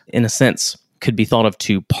exist, in a sense, could be thought of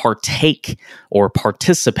to partake or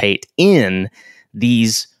participate in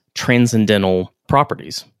these transcendental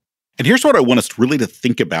properties. And here's what I want us really to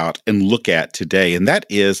think about and look at today, and that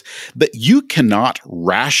is that you cannot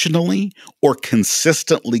rationally or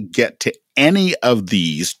consistently get to any of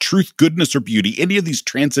these, truth, goodness, or beauty, any of these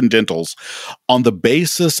transcendentals, on the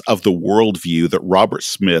basis of the worldview that Robert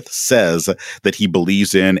Smith says that he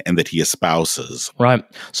believes in and that he espouses. Right.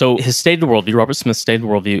 So his stated worldview, Robert Smith's stated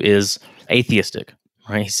worldview, is atheistic.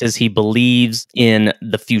 Right. He says he believes in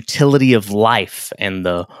the futility of life and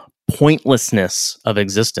the pointlessness of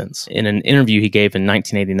existence. In an interview he gave in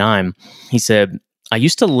 1989, he said, "I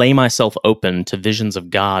used to lay myself open to visions of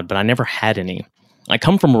God, but I never had any. I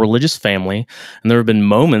come from a religious family, and there have been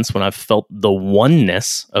moments when I've felt the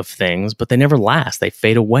oneness of things, but they never last. They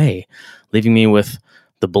fade away, leaving me with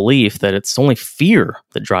the belief that it's only fear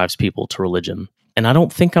that drives people to religion. And I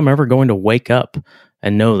don't think I'm ever going to wake up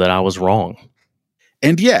and know that I was wrong."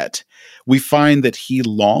 And yet, we find that he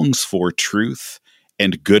longs for truth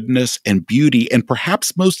and goodness and beauty, and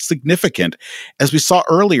perhaps most significant, as we saw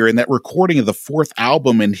earlier in that recording of the fourth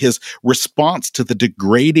album and his response to the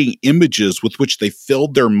degrading images with which they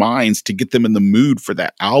filled their minds to get them in the mood for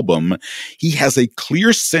that album, he has a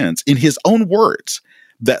clear sense, in his own words,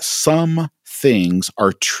 that some things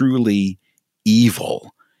are truly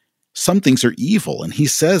evil. Some things are evil. And he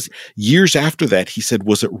says, years after that, he said,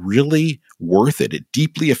 was it really worth it? It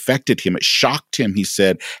deeply affected him. It shocked him, he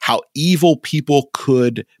said, how evil people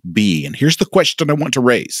could be. And here's the question I want to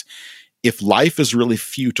raise. If life is really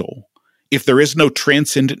futile, if there is no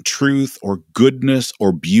transcendent truth or goodness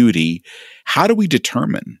or beauty, how do we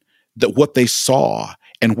determine that what they saw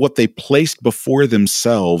and what they placed before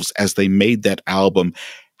themselves as they made that album,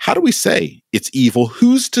 how do we say it's evil?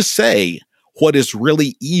 Who's to say what is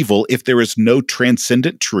really evil if there is no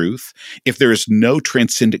transcendent truth, if there is no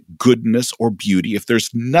transcendent goodness or beauty, if there's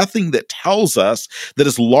nothing that tells us that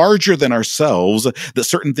is larger than ourselves, that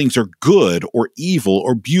certain things are good or evil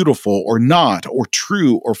or beautiful or not or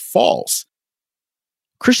true or false?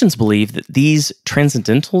 Christians believe that these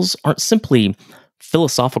transcendentals aren't simply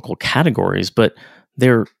philosophical categories, but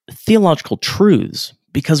they're theological truths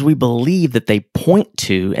because we believe that they point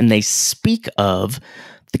to and they speak of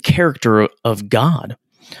the character of God.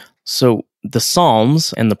 So the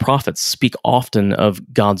Psalms and the prophets speak often of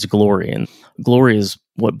God's glory, and glory is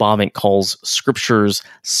what Bavinck calls Scripture's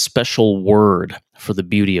special word for the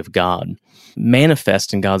beauty of God.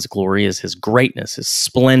 Manifest in God's glory is his greatness, his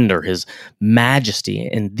splendor, his majesty.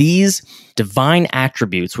 And these divine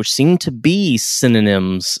attributes, which seem to be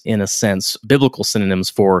synonyms, in a sense, biblical synonyms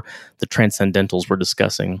for the transcendentals we're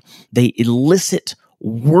discussing, they elicit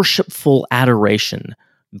worshipful adoration,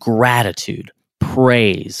 gratitude,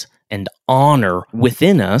 praise, and honor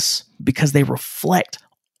within us because they reflect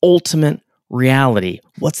ultimate reality.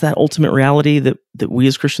 What's that ultimate reality that we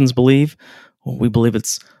as Christians believe? Well, we believe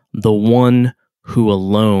it's the one who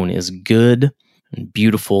alone is good and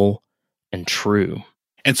beautiful and true.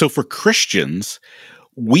 And so for Christians,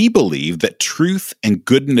 we believe that truth and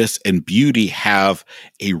goodness and beauty have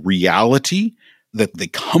a reality that they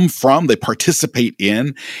come from, they participate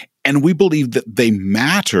in, and we believe that they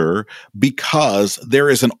matter because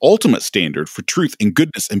there is an ultimate standard for truth and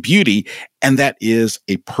goodness and beauty, and that is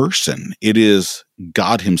a person. It is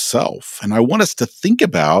God himself. And I want us to think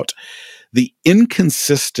about the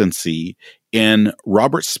inconsistency in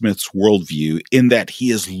Robert Smith's worldview in that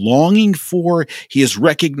he is longing for, he is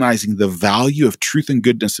recognizing the value of truth and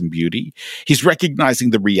goodness and beauty. He's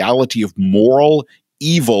recognizing the reality of moral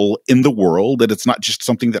evil in the world, that it's not just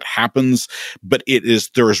something that happens, but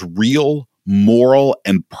there is real moral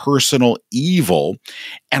and personal evil.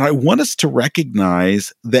 And I want us to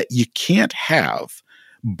recognize that you can't have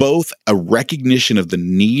both a recognition of the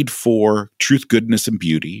need for truth, goodness, and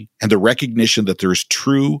beauty, and the recognition that there is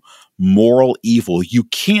true moral evil. You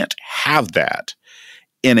can't have that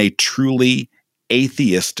in a truly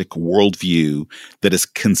atheistic worldview that is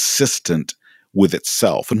consistent with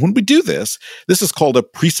itself. And when we do this is called a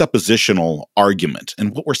presuppositional argument.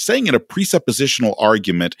 And what we're saying in a presuppositional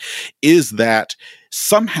argument is that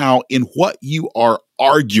somehow in what you are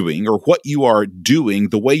arguing or what you are doing,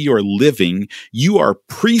 the way you are living, you are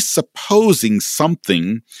presupposing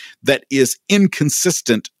something that is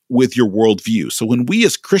inconsistent with your worldview. So when we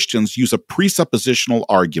as Christians use a presuppositional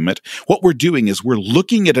argument, what we're doing is we're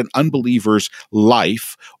looking at an unbeliever's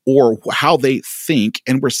life or how they think,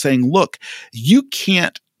 and we're saying, look, you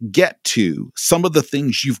can't get to some of the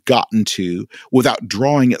things you've gotten to without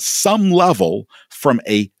drawing at some level from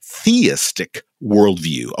a theistic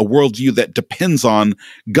worldview, a worldview that depends on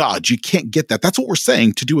God. You can't get that. That's what we're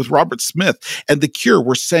saying to do with Robert Smith and The Cure.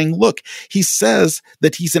 We're saying, look, he says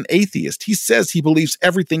that he's an atheist. He says he believes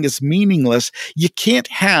everything is meaningless. You can't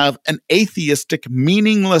have an atheistic,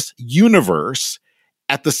 meaningless universe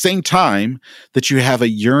at the same time that you have a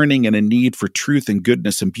yearning and a need for truth and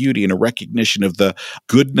goodness and beauty and a recognition of the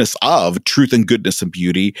goodness of truth and goodness and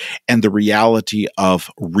beauty and the reality of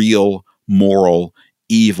real moral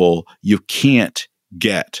evil. You can't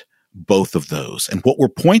get both of those. And what we're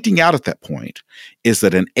pointing out at that point is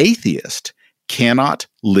that an atheist cannot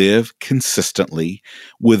live consistently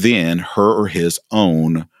within her or his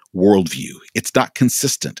own worldview. It's not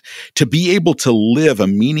consistent. To be able to live a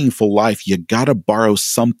meaningful life, you got to borrow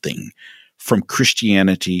something from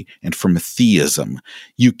Christianity and from theism.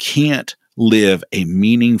 You can't live a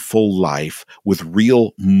meaningful life with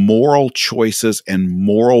real moral choices and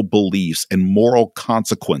moral beliefs and moral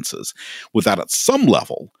consequences without at some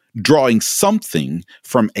level drawing something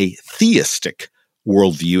from a theistic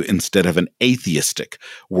worldview instead of an atheistic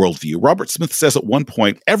worldview. Robert Smith says at one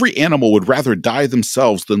point, every animal would rather die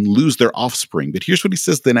themselves than lose their offspring. But here's what he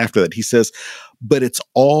says then after that. He says, but it's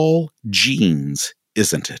all genes,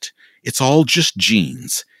 isn't it? It's all just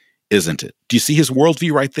genes, isn't it? Do you see his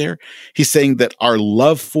worldview right there? He's saying that our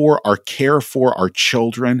love for, our care for our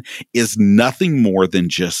children is nothing more than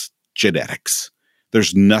just genetics.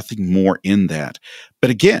 There's nothing more in that.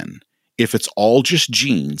 But again, if it's all just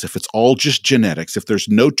genes, if it's all just genetics, if there's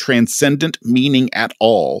no transcendent meaning at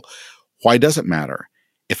all, why does it matter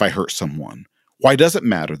if I hurt someone? Why does it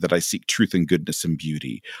matter that I seek truth and goodness and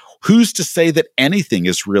beauty? Who's to say that anything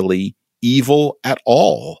is really evil at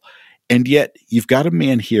all? And yet you've got a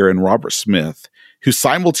man here in Robert Smith who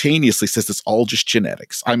simultaneously says it's all just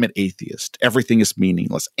genetics. I'm an atheist. Everything is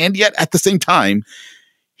meaningless. And yet at the same time,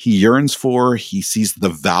 he yearns for, he sees the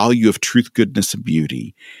value of truth, goodness, and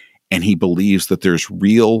beauty. And he believes that there's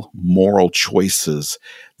real moral choices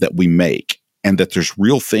that we make and that there's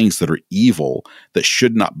real things that are evil that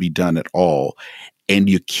should not be done at all. And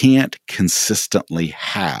you can't consistently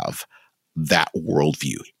have that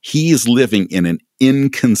worldview. He is living in an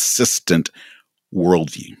inconsistent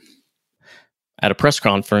worldview. At a press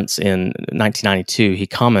conference in 1992, he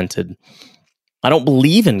commented, I don't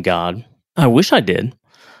believe in God. I wish I did.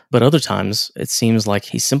 But other times, it seems like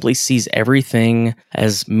he simply sees everything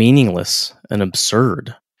as meaningless and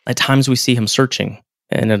absurd. At times, we see him searching.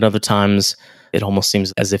 And at other times, it almost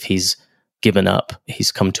seems as if he's given up.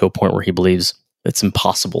 He's come to a point where he believes it's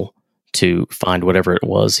impossible to find whatever it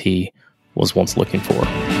was he was once looking for.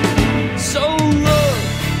 So look,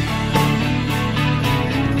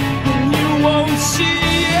 you won't see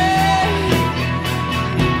it.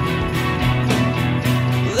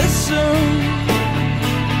 Listen,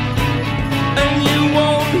 and you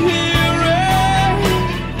won't hear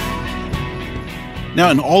it. Now,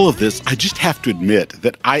 in all of this, I just have to admit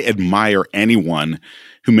that I admire anyone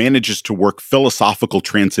who manages to work philosophical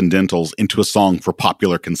transcendentals into a song for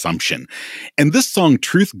popular consumption. And this song,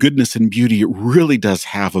 Truth, Goodness, and Beauty, it really does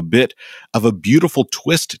have a bit of a beautiful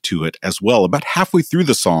twist to it as well. About halfway through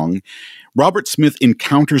the song, Robert Smith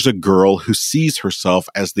encounters a girl who sees herself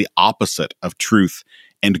as the opposite of truth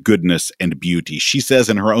and goodness and beauty. She says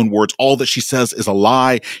in her own words, all that she says is a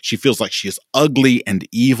lie. She feels like she is ugly and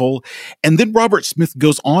evil. And then Robert Smith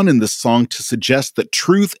goes on in this song to suggest that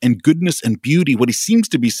truth and goodness and beauty, what he seems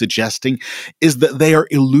to be suggesting is that they are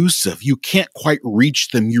elusive. You can't quite reach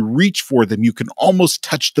them. You reach for them. You can almost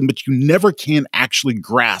touch them, but you never can actually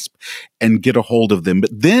grasp and get a hold of them.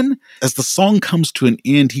 But then as the song comes to an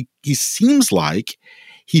end, he seems like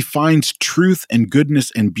he finds truth and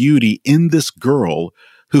goodness and beauty in this girl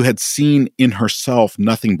who had seen in herself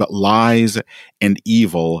nothing but lies and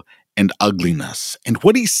evil and ugliness. And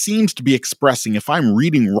what he seems to be expressing, if I'm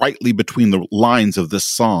reading rightly between the lines of this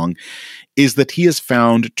song, is that he has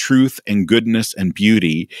found truth and goodness and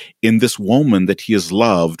beauty in this woman that he has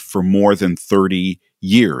loved for more than 30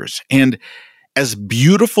 years. And as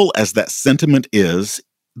beautiful as that sentiment is,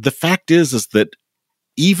 the fact is that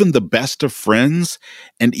even the best of friends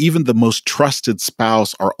and even the most trusted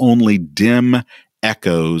spouse are only dim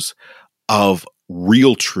echoes of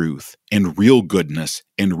real truth and real goodness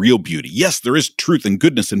and real beauty. Yes, there is truth and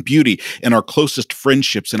goodness and beauty in our closest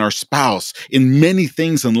friendships, in our spouse, in many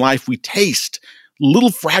things in life. We taste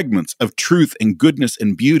little fragments of truth and goodness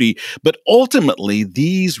and beauty, but ultimately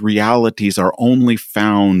these realities are only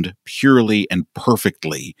found purely and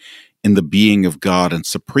perfectly in the being of God and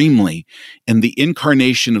supremely in the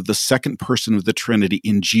incarnation of the second person of the Trinity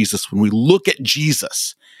in Jesus. When we look at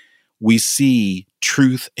Jesus, we see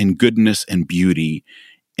truth and goodness and beauty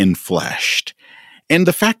enfleshed. And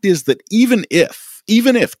the fact is that even if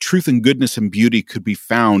truth and goodness and beauty could be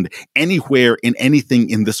found anywhere in anything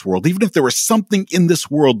in this world, even if there was something in this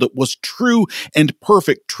world that was true and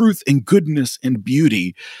perfect, truth and goodness and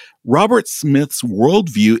beauty, Robert Smith's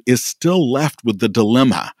worldview is still left with the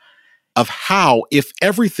dilemma of how, if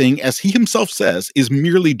everything, as he himself says, is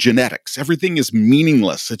merely genetics, everything is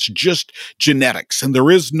meaningless, it's just genetics, and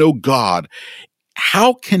there is no God,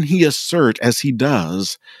 how can he assert, as he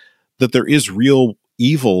does, that there is real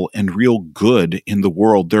evil and real good in the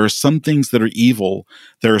world? There are some things that are evil.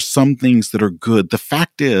 There are some things that are good. The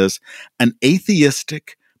fact is, an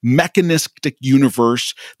atheistic, mechanistic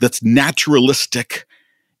universe that's naturalistic,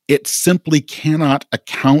 it simply cannot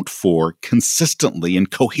account for consistently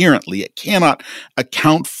and coherently. It cannot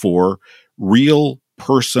account for real,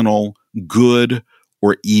 personal, good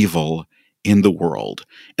or evil in the world.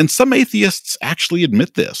 And some atheists actually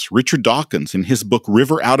admit this. Richard Dawkins, in his book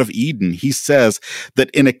River Out of Eden, he says that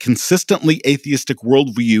in a consistently atheistic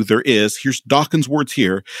worldview, here's Dawkins' words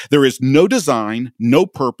here, there is no design, no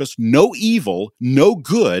purpose, no evil, no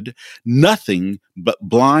good, nothing but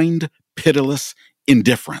blind, pitiless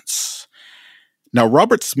indifference. Now,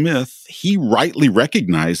 Robert Smith, he rightly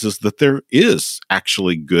recognizes that there is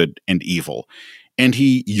actually good and evil. And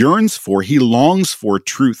he longs for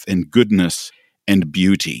truth and goodness and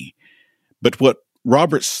beauty. But what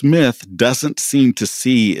Robert Smith doesn't seem to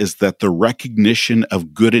see is that the recognition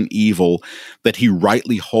of good and evil that he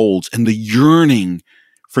rightly holds and the yearning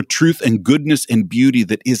for truth and goodness and beauty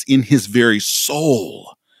that is in his very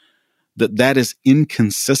soul, that is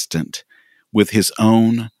inconsistent with his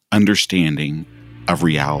own understanding of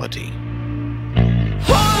reality.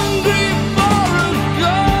 Hungry for a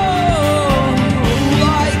girl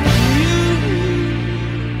like you.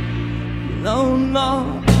 No,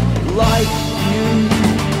 not like you.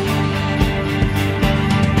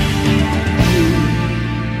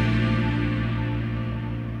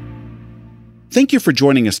 Thank you for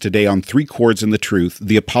joining us today on Three Chords and the Truth,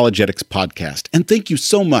 the Apologetics Podcast. And thank you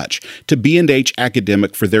so much to B&H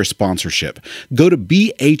Academic for their sponsorship. Go to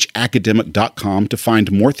bhacademic.com to find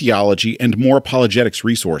more theology and more apologetics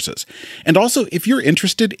resources. And also, if you're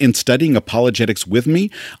interested in studying apologetics with me,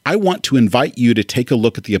 I want to invite you to take a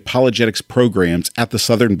look at the apologetics programs at the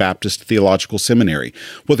Southern Baptist Theological Seminary.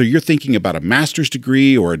 Whether you're thinking about a master's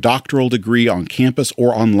degree or a doctoral degree on campus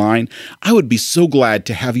or online, I would be so glad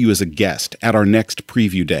to have you as a guest at our next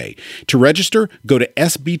preview day. To register, go to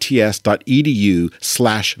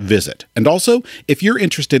sbts.edu/visit. And also, if you're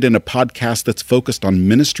interested in a podcast that's focused on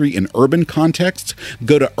ministry in urban contexts,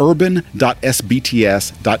 go to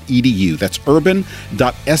urban.sbts.edu. That's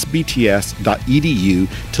urban.sbts.edu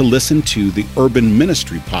to listen to the Urban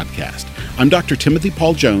Ministry Podcast. I'm Dr. Timothy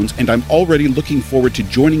Paul Jones, and I'm already looking forward to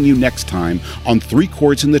joining you next time on Three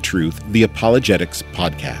Chords and the Truth, the Apologetics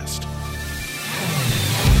Podcast.